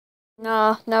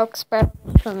No, no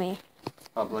experiment for me.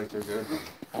 Oh, Blake, they're good.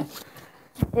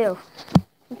 Ew.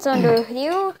 It's under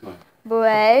you.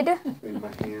 Bread. Made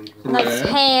my hands. And that's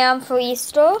ham for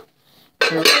Easter.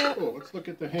 Oh, let's look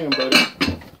at the ham, buddy.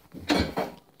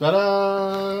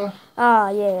 Ta-da! Ah,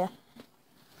 yeah.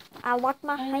 I like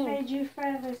my I ham. made you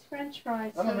those French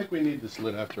fries. I don't think we need this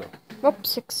lid after all.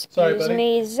 Whoops, excuse Sorry, buddy.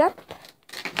 me. Zip.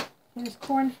 There's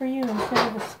corn for you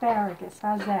instead of asparagus.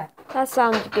 How's that? That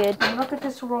sounds good. And look at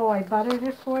this roll. I buttered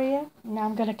it for you. Now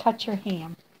I'm going to cut your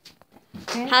ham.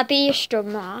 Okay? Happy Easter,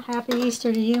 Ma. Happy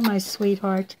Easter to you, my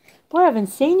sweetheart. Boy, I haven't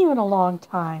seen you in a long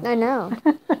time. I know.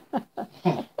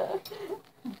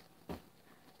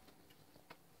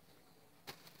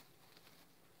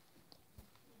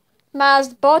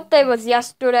 Ma's birthday was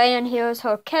yesterday, and here's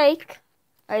her cake.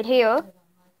 Right here.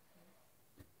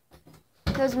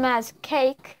 Here's Ma's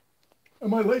cake.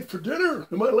 Am I late for dinner?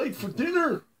 Am I late for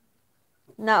dinner?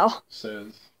 No.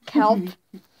 Says. Kelp.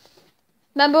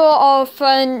 Remember our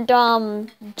friend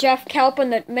Jeff Kelp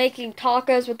in the Making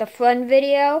Tacos with a Friend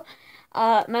video?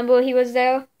 Remember he was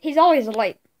there? He's always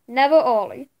late. Never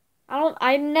early.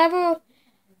 I never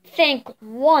think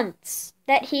once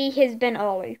that he has been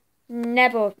early.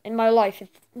 Never in my life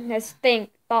has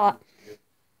thought.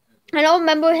 I don't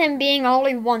remember him being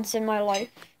early once in my life.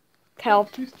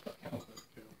 Kelp. Here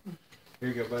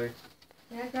you go, buddy.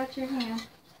 Yeah, I got your ham.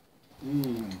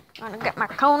 Mm. I'm gonna get my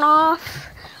cone off.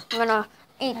 I'm gonna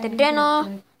eat the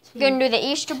dinner. Gonna do the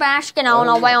Easter basket. I don't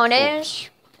know where it is.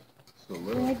 So If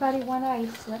little. anybody want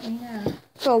ice, let me know.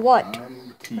 For what?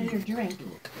 For your drink.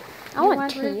 I You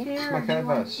want root tea. beer or Mike, do I you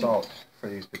have want salt for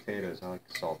these potatoes. I like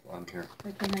the salt on here.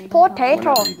 with the maple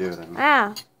Potato. syrup? Whenever you do them.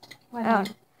 Ah, What oh, else?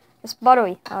 it's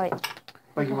buttery. Alright.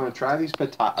 Like, you want to try these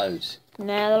potatoes?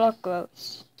 Nah, they look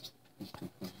gross.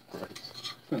 Gross.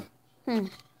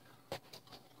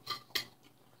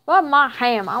 What my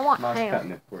ham? I want Mom's ham.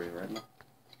 cutting it for you right now.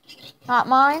 Not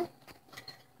mine?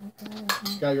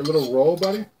 Got your little roll,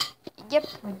 buddy? Yep.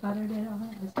 I buttered it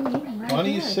on. It's eating right Why do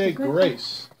you there. It's say a good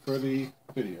grace for the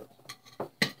video?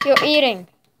 You're eating.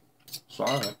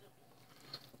 Sorry.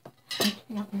 thing.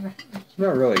 You'll be right. It's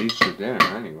not really Easter dinner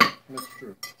anyway. That's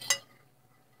true.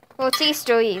 Well, it's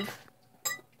Easter Eve.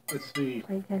 It's the,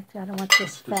 Wait, I don't want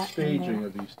this the fat in staging there.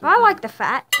 of Easter. I like the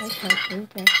fat.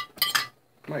 Okay.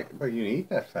 Mike, but you can eat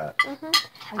that fat.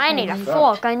 I need a Okay.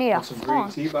 fork. I need a Want some green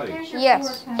fork. tea, buddy? Here's your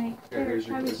Yes. fork, honey. Here, here's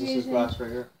your. I was Is this his using- glass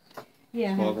right here?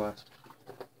 Yeah. Small glass.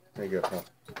 There you go, pal.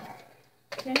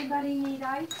 Does anybody need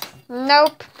ice?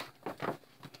 Nope. I'm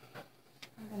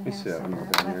Let me gonna see have that some one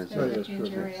of down that there. leftover Oh, yes,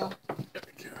 ginger perfect. ale.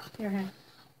 Here, honey.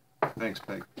 Thanks,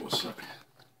 Peg. What's up?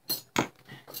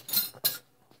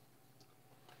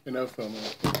 You know, film.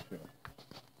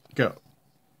 Go.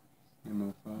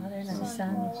 Father and the Son,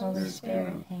 and the Holy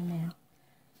Spirit. Amen.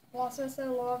 Bless us, O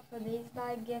Lord, for these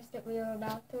thy gifts that we are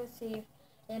about to receive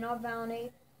in our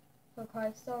bounty for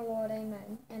Christ our Lord.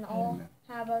 Amen. And all Amen.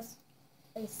 have us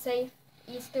a safe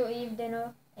Easter Eve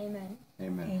dinner. Amen.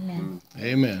 Amen. Amen.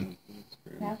 Amen.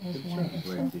 That was Good wonderful. job,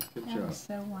 Blakey. Good That job. was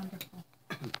so wonderful.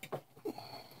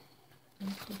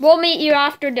 We'll meet you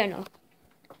after dinner.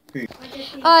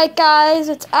 Alright, guys,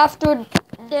 it's after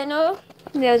dinner.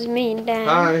 There's me and Dan.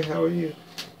 Hi, how are you?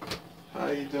 How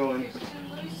you doing?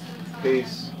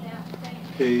 Peace.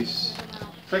 Peace.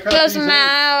 Check out There's these Ma eggs.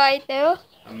 right there.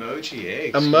 Emoji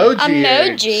eggs. Emoji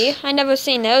eggs. Emoji. I never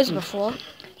seen those before.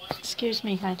 Excuse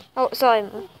me, honey. Oh, sorry,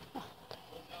 Ma.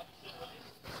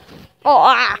 Oh,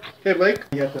 ah. Hey, Blake.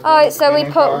 Alright, so we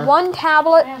put one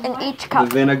tablet in each The cup.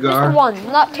 Just vinegar. one.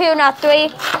 Not two, not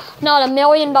three. Not a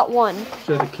million, but one.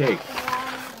 Show the cake.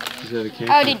 Show the cake.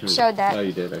 I already showed that. Oh,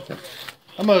 you did. Okay.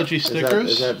 Emoji Is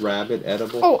stickers. that rabbit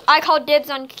edible? Oh, I called dibs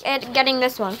on getting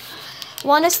this one.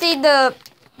 Want to see the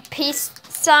peace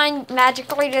sign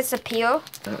magically disappear?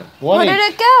 One Where each.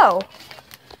 did it go?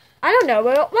 I don't know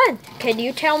where it went. Can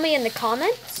you tell me in the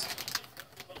comments?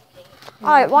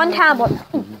 Alright, one tablet.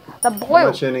 The How blue.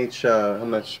 much in each? How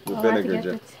much Oh, I have to vinegar? get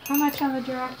Jeff? this. How much on the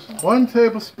directions? 1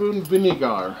 tablespoon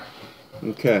vinegar.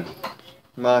 Okay.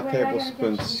 My Wait, I gotta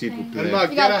tablespoon get some s'il vous things. And plaît. now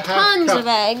We get a got half tons cup of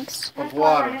eggs. of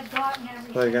water.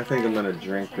 Like, I think I'm gonna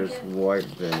drink this white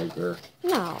vinegar.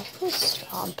 No, just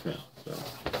stop. Okay. So.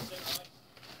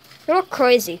 You look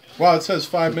crazy. Wow, it says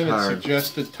 5 minutes tired.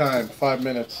 suggested time. 5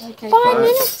 minutes. Okay. 5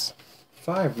 minutes?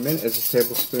 5 minutes. Is a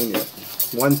tablespoon yet?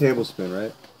 1 tablespoon,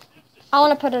 right? I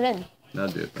want to put it in. I'll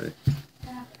do it, buddy.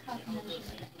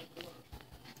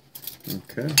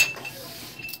 Okay.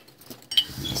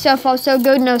 So far, so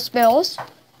good. No spills.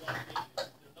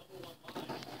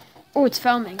 Oh, it's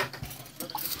filming.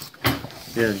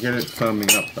 Yeah, get it foaming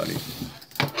up, buddy.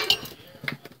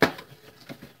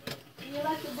 You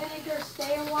let the vinegar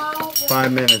stay a while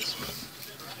 5 minutes.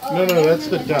 No, that's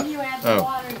the duck. You add Oh. the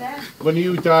water then. When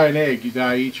you dye an egg, you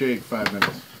dye each egg 5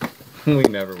 minutes. We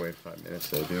never wait 5 minutes,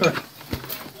 though, do we?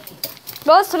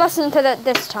 Well, let's listen to that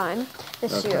this time,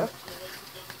 this Okay. year.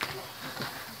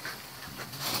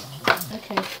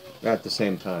 Okay. At the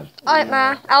same time. Alright,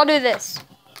 Ma, I'll do this.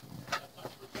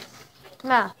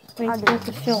 Ma, Wait, I'll you do have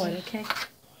to fill it, okay?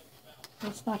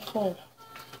 It's not full.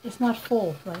 It's not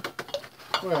full, right?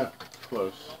 Well,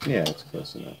 close. Yeah, it's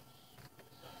close enough.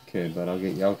 Okay, but I'll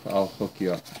get you. I'll hook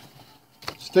you up.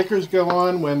 Stickers go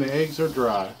on when the eggs are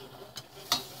dry.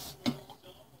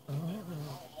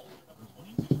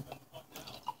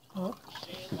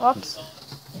 Whoops.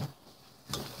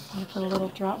 You put a little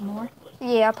drop more?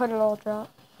 Yeah, I put a little drop.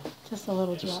 Just a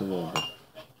little Just a drop. little bit.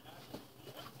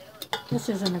 This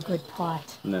isn't a good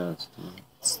pot. No, it's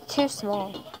It's too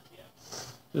small.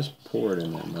 just pour it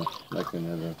in there, no, like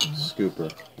another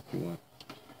scooper, if you want.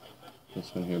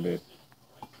 This one here, babe.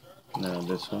 No,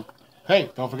 this one. Hey,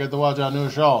 don't forget to watch our new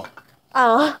show.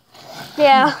 Yeah.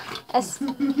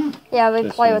 Yeah, we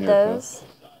This play one with here, Phil. those.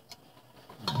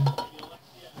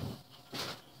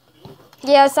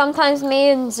 Yeah, sometimes me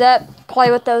and Zep play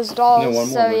with those dolls. No, one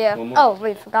more, so Mike, yeah. one more. Oh,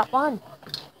 we forgot one.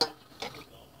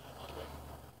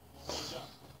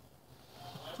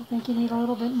 Do you think you need a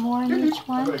little bit more in each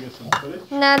I better one? get some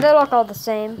footage. Nah, they look all the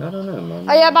same. I don't know, Mom.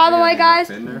 Oh yeah, by the You way, got guys,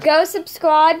 enough in there? go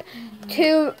subscribe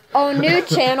to our new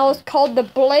channel. It's called The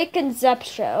Blake and Zep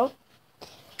Show.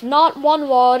 Not one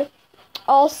word,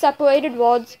 all separated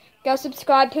words. Go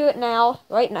subscribe to it now,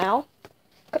 right now.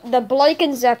 The Blake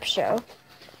and Zep Show.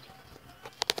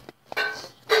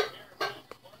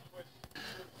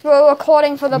 We're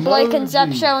recording for the Blake and Zep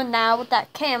Emoji. Show now with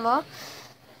that camera.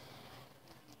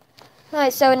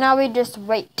 Alright, so now we just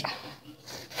wait.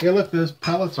 Yeah, look, there's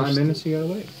pellets. 5 minutes you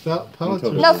gotta wait. Pellets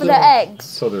Until are No, for the still- eggs.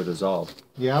 So they're dissolved.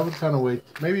 Yeah, I would kind of wait.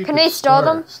 Maybe you Can could we stir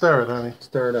them? Stir it, honey.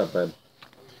 Stir it up, babe.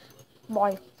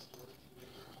 Why?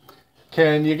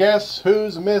 Can you guess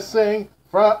who's missing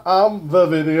from the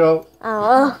video?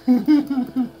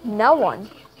 No one.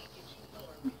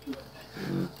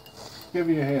 Give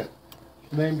you a hint.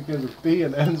 Name begins with B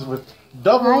and ends with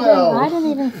double I L.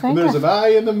 didn't even And think there's of an I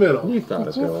in the middle. You thought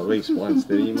of Bill at least once,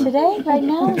 did you? today, right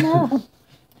now, no.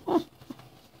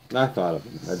 I thought of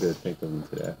him. I did think of him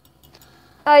today.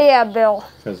 Oh yeah, Bill.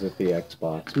 Because of the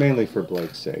Xbox. Mainly for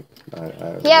Blake's sake.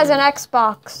 He has an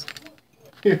Xbox.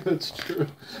 Yeah, that's true.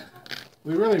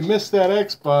 We really missed that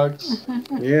Xbox.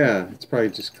 Yeah, it's probably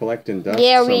just collecting dust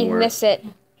Yeah, somewhere. we miss it.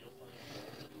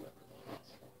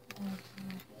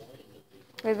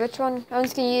 Wait, which one? I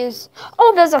was gonna use.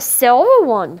 Oh, there's a silver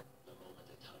one.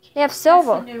 They have That's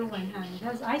silver. the new one, honey.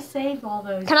 I saved all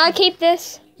those. Can I keep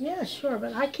this? Yeah, sure,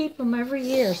 but I keep them every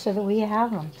year so that we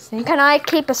have them. See? Can I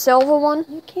keep a silver one?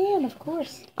 You can, of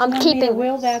course. I'm you want me to keeping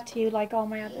will this. that to you like all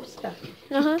my other stuff.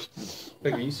 Uh huh.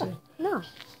 Look, you see. No.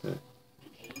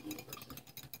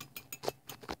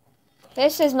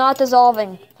 This is not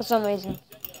dissolving for some reason.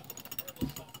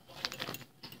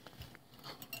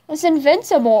 It's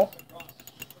invincible.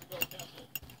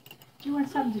 Do you want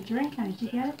something to drink, honey? Did you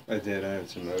get it? I did. I had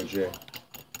some OJ.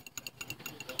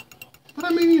 But I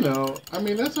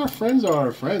mean, that's our friends are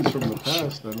our friends from the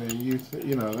past. I mean,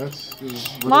 that's.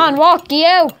 Come on, walk, you.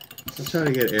 I'm trying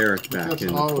to get Eric back That's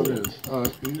in. all the it pool. is. Oh,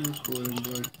 are you recording,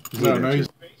 Blake? He No, did no, too. he's.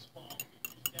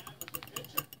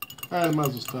 I might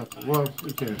as well stop. Well,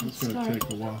 okay, it's gonna Sorry.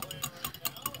 take a while.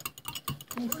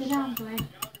 Hey, sit down, Blake.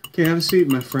 Okay, have a seat,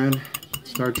 my friend.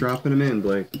 Start dropping them in,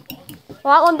 Blake.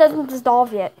 Well, that one doesn't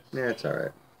dissolve yet. Yeah, it's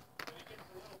alright.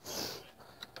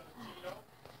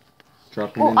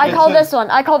 Drop them Oh, in. I Blake. call this one.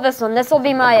 I call this one. This will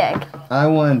be my egg. I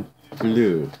want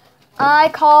blue. I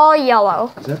call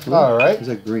yellow. Is that blue? All right. Is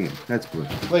that green? That's blue.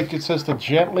 Like it says to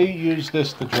gently use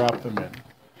this to drop them in.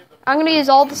 I'm gonna use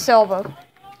all the silver.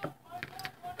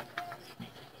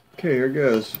 Okay, here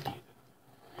goes.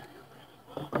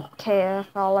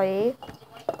 Carefully.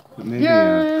 Maybe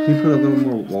can you put a little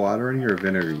more water in here or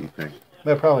vinegar, you think?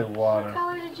 They're probably water. What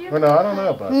color did you Well, no, I don't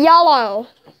know, but Yellow.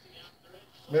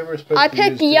 maybe we're supposed I to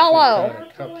picked use different yellow. kind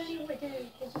of cups. Did you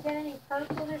get any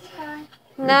purple this time?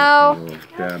 A No. little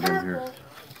dab in here.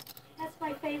 That's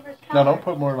my favorite No, color. don't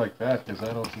put more like that, because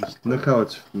that'll just. Look how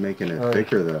it's making it Alright.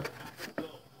 thicker, though.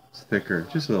 It's thicker.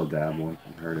 Just a little dab won't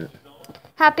hurt it.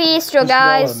 Happy Easter, This yellow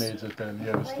guys. needs it then.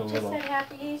 Yeah, just a Blake just little. said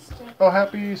Happy Easter. Oh,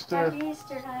 happy Easter. Happy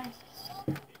Easter, honey.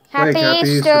 Happy Blake, happy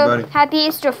Easter. Easter, buddy. Happy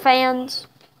Easter, fans.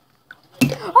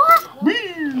 Ah!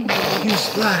 You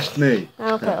splashed me!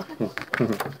 Okay.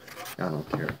 I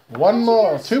don't care. One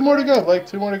more. Two more to go, Blake.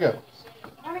 Two more to go.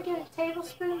 Want to get a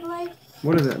tablespoon, Blake?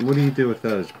 What is it? What do you do with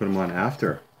those? Put them on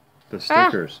after the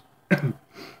stickers.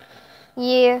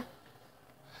 Yeah.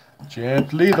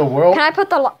 Gently, the world. Can I put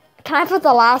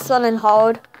the last one in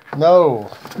hold? No.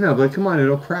 No, but come on,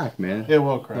 it'll crack, man. It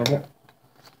will crack. Uh-huh.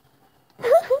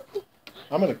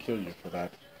 I'm gonna kill you for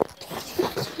that.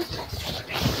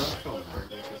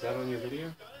 Is that on your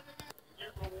video?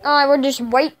 Alright, we'll just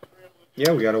wait.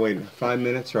 Yeah, we gotta wait 5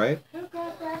 minutes, right?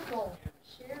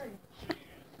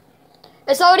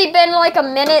 It's already been like a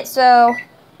minute, so...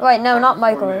 Wait, no, not 4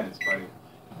 Michael. minutes, buddy.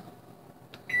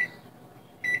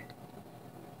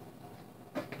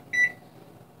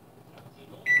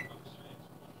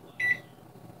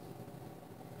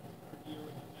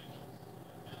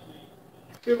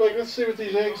 Dude, like, let's see what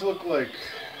these eggs look like.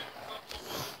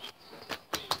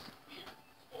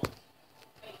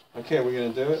 Okay, we're gonna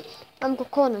do it. I'm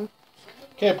recording.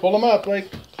 Okay, pull them up, like.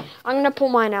 I'm gonna pull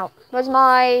mine out. Where's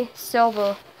my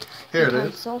silver Here it is.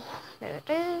 pencil? There it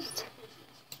is.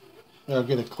 I'll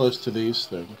get it close to these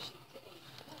things.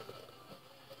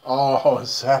 Oh,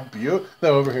 is that beautiful?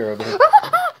 No, over here, over here.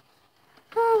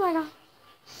 Oh my god.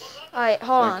 Alright,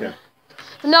 hold on. Okay.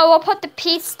 No, we'll put the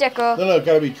peace sticker. No, it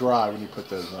gotta be dry when you put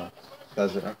those on.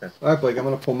 Does it? Okay. Alright, Blake, I'm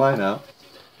gonna pull mine out.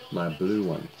 My blue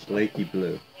one. Blakey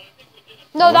Blue.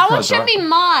 No, Oh, that it's one not should dark. be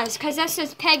Maz, because that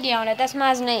says Peggy on it. That's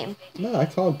Maz's name. No, I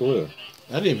call it blue.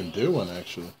 I didn't even do one,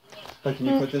 actually. But can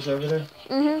you put this over there?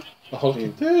 Mm-hmm. Oh, look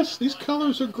at this. These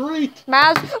colors are great.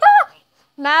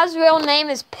 Maz's real name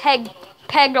is Pegleg,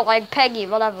 Peggy,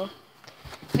 whatever.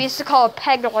 We used to call her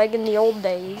Pegleg in the old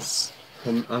days.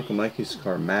 Uncle Mike used to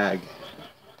call her Mag.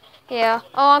 Yeah.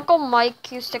 Oh, Uncle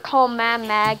Mike used to call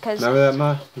Mag, because... Remember that,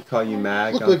 Ma? He called you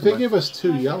Mag. Look, Uncle like they Mike? give us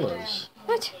 2 yellows.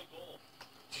 What?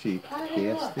 Cheap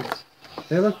bastards.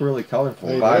 They look really colorful,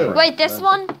 They do. vibrant. Wait, this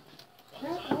one?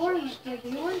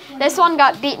 This one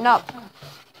got beaten up.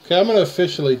 Okay, I'm gonna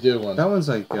officially do one. That one's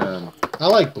like, I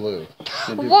like blue.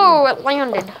 they do Whoa, blue. it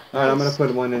landed. Alright, I'm gonna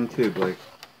put one in too, Blake.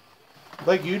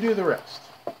 Like, you do the rest.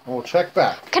 And we'll check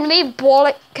back. Can we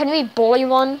bully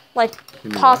one? Like,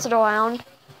 Give me toss it around?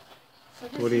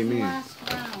 What do you mean?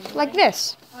 Like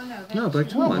this. No, Blake,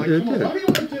 come on, Like, dude, come on. do Why it. do you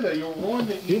want to do that? You're warned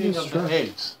the You eating just of the try.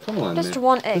 eggs. Come on, Just man.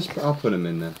 one egg. I'll put them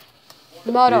in then.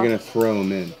 Murder. You're gonna throw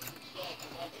them in.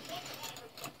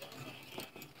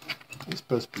 It's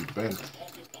supposed to be bent.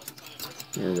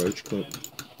 Or a roach clip.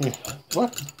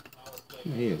 What?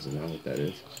 He doesn't know what that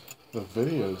is. The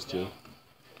videos do.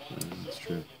 That's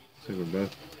true. So we're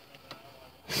both.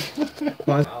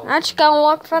 Let's go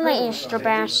look for the Easter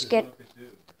basket.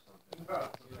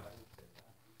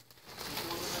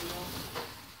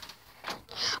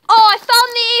 Oh, I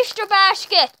found the Easter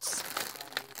baskets!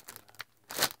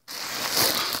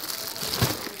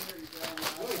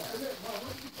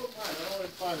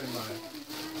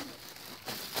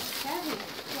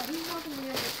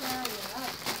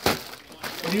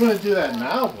 Do you want to do that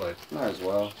now, Blake? Might as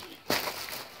well.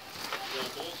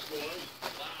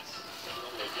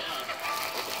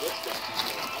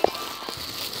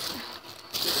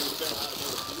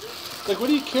 Like, what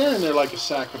are you carrying there like a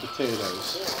sack of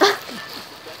potatoes?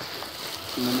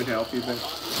 Can let me help you, Ben?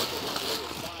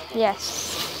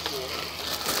 Yes.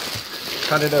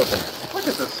 Cut it open. Look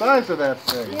at the size of that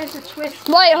thing. There's a twist.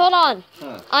 Wait, hold on.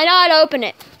 Huh. I know how to open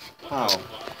it. How?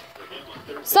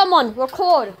 Someone,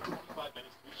 record.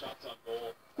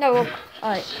 No,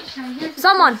 alright. Now, here's the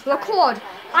Someone, twist tie. record.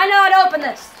 I know how to open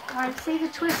this. All right, see the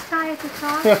twist tie at the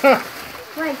top?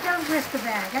 Wait, don't twist the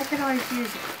bag. I can always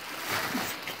use it.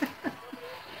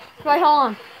 Wait, hold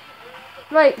on.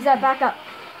 Wait, Zed, back up.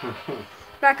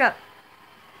 Back up.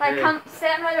 Like, Here. come,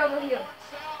 stand right over here.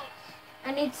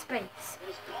 I need space.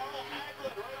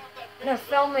 No,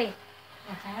 film me.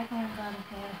 Okay, I'm going down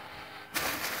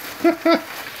here.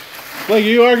 Like,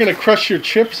 you are going to crush your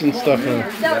chips and stuff in.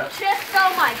 No, just,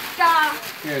 oh my god.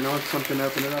 Here, you know what's something to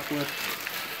open it up with?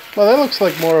 Well, that looks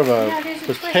like more of a Yeah, there's a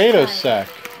twist potato tie. sack.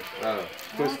 Oh, Well,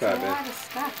 twist it's a that lot of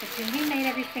stuff. But he made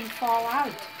everything fall out.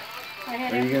 I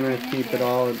had Are you gonna everything in keep it there.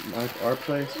 all at our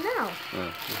place? No.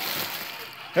 Oh.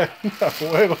 No,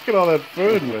 wait, look at all that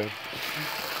food, man.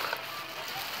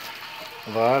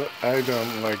 Well, I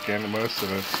don't like any most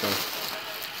of it, so.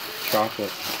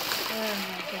 Chocolate. Oh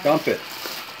my God. Dump it.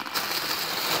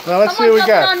 Now, let's see Someone what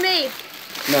we jumped got. on me.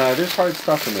 No, there's hard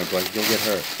stuff in there, Blake. You'll get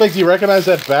hurt. Like, do you recognize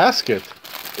that basket?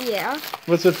 Yeah,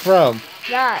 What's it from?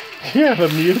 that. Yeah, the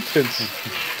mutants.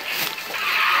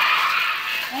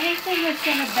 Anything that's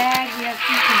in a bag, you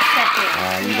can separate.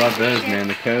 Ah, you love those, man.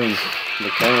 The cones. The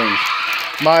cones.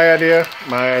 My idea.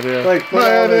 My idea. Like, put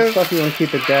my all that idea. stuff you want to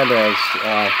keep it dead as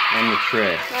on the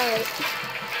tray. Alright.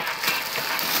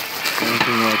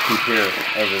 Anything you want to keep here,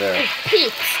 over there. It's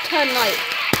peaks tonight.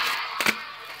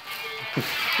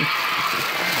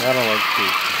 I don't like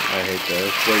soup. I hate that.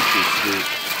 It's way too sweet.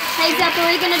 Hey, Zep, are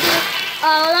we gonna do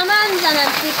lemons and then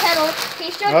the kettle?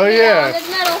 He should Oh, be yeah. on his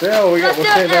medal. Bill, we'll Let's do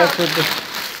say it now. that for the...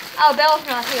 Oh, Bill's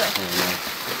not here.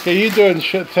 Okay, you doing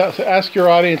shit. Ask your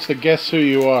audience to guess who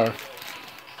you are.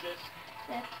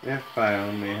 If I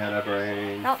only had a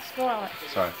brain. Don't spoil it.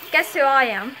 Sorry. Guess who I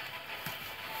am?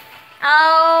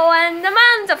 Oh, and the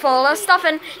man's are full of stuff,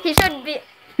 and he should be.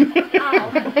 He hit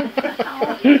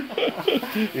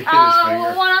his Oh,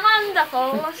 finger. when a man's are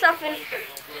full of stuff, and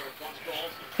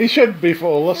He should be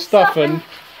full of stuffing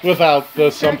without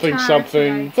the something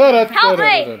something. Help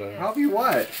me! Help you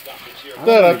what?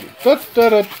 Da-da, da-da,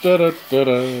 da-da, da-da,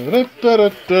 da-da, da-da,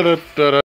 da-da, da-da.